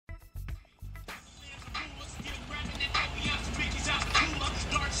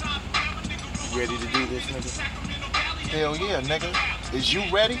ready to do this, nigga? Hell yeah, nigga. Is you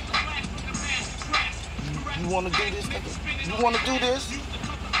ready? You wanna do this, nigga? You wanna do this?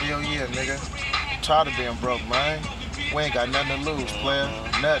 Hell yeah, nigga. I'm tired of being broke, man. We ain't got nothing to lose, player.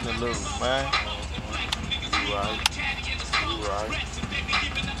 Nothing to lose, man. You right. You right.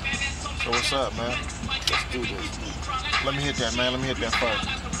 So what's up, man? Let's do this. Let me hit that, man. Let me hit that first.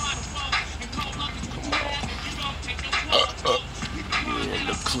 Yeah,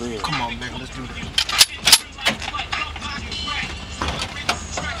 look clear. Come on, nigga. Let's do this.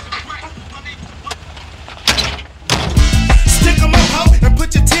 Stick 'em up, ho, and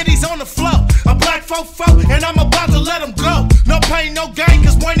put your titties on the floor. A black fofo, and I'm about to let 'em go. No pain, no gain,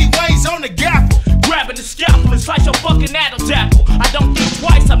 cause when he weighs on the gaffle. Grabbing the scalpel and slice your fucking addle dapple. I don't think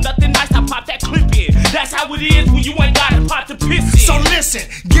twice, I'm nothing nice, I pop that clip in. That's how it is when you ain't got a pot to piss in. So listen,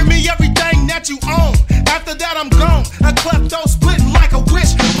 give me everything that you own. After that I'm gone, a klepto splitting like a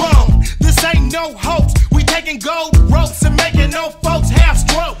wishbone. This ain't no hoax, we taking gold ropes and making old folks have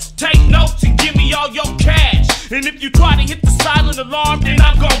strokes. Take notes and give me all your cash. And if you try to hit the silent alarm, then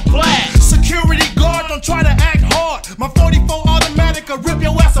I'm gon' blast. Security guard, don't try to act hard. My 44 automatic will rip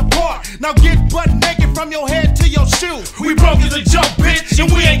your ass apart. Now get butt naked from your head to your shoes. We broke as a joke, bitch,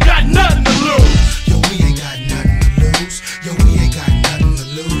 and we ain't got nothing to lose. Yo, we ain't got nothing to lose. Yo, we ain't got nothing to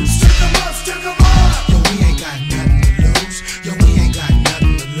lose. Stick 'em up, stick 'em up. Yo, we ain't got nothing to lose. Yo, we ain't got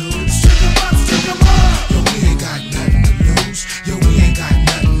nothing to lose. Stick 'em up, stick 'em up. Yo, we ain't got nothing to lose. Yo, we ain't got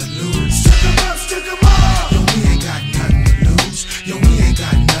nothing to lose. Stick 'em up, stick 'em up. Yo, we ain't got nothing to lose. Yo, we ain't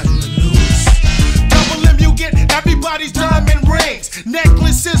got nothing to lose. Double M, you get everybody's diamond rings,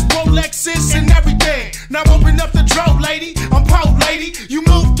 necklaces, Rolexes, and everything. Now open up the drawer, lady. I'm po, lady. You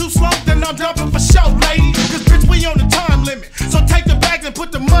move too slow, then I'm dumping for show, lady. Cause bitch, we on the time limit. So take the bags and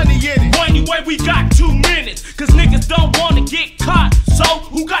put the money in it. Well, anyway, we got 2 minutes. Cause niggas don't wanna get caught. So,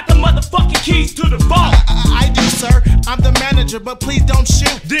 who got the motherfucking keys to the vault? I do, sir. I'm the manager, but please don't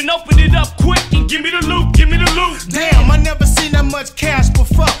shoot. Then open it up quick and give me the loot, give me the loot. Damn, I never seen that much cash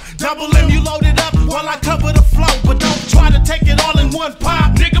before. Double M, you load it up while I cover the flow. But don't try to take it all in one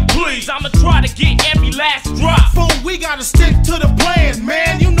pop. Nigga, please, I'ma try to get every last drop. Fool, we gotta stick to the plan,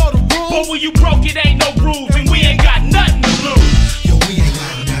 man. You know the rules. But when you broke, it ain't no rules, and we ain't got nothing to lose. Yo, we ain't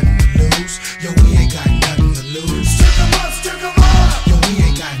got nothing to lose. Yo, we ain't got nothing to lose. Stick 'em up, stick 'em up. Yo, we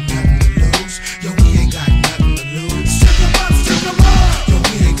ain't got nothing to lose. Yo, we ain't got nothing to lose. Stick 'em up, stick 'em up. Yo,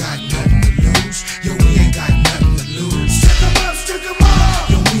 we ain't got nothing to lose. Yo, we ain't got nothing to lose. Stick 'em up, stick 'em up.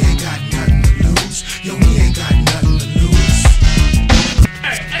 Yo, we ain't got nothing to lose. Yo, we ain't got nothing to lose.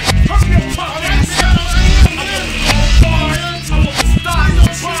 Hey, hey, pump your pump.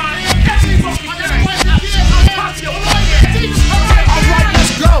 Alright,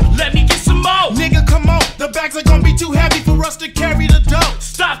 let's go. Let me get some more. Nigga, come on. The bags are gonna be too heavy for us to carry the dough.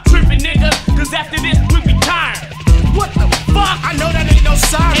 Stop tripping, nigga, cause after this we retire. What the fuck? I know that ain't no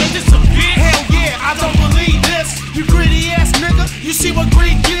sign. Ain't this a bitch? Hell yeah, I don't believe this. You greedy ass nigga, you see what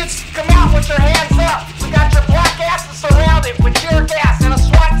greed gets? Come out with your hands up. We got your black asses surrounded with tear gas and a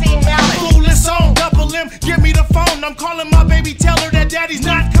SWAT team mounted. Fool, it's on. Double M, give me the phone. I'm calling my baby, tell her that daddy's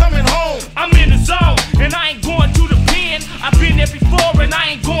not coming home. I'm in the zone, and I ain't going to the pen. I've been there before, and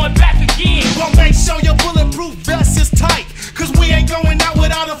I ain't going back again. Well, make sure your bulletproof vest is tight, cause we ain't going out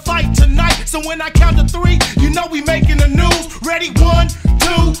without a fight tonight. So when I count to 3, you know we making the news. Ready, 1,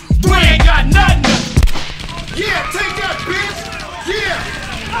 2, 3. We ain't got nothing to. Yeah, take that, bitch. Yeah.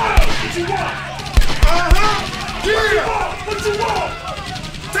 What you want?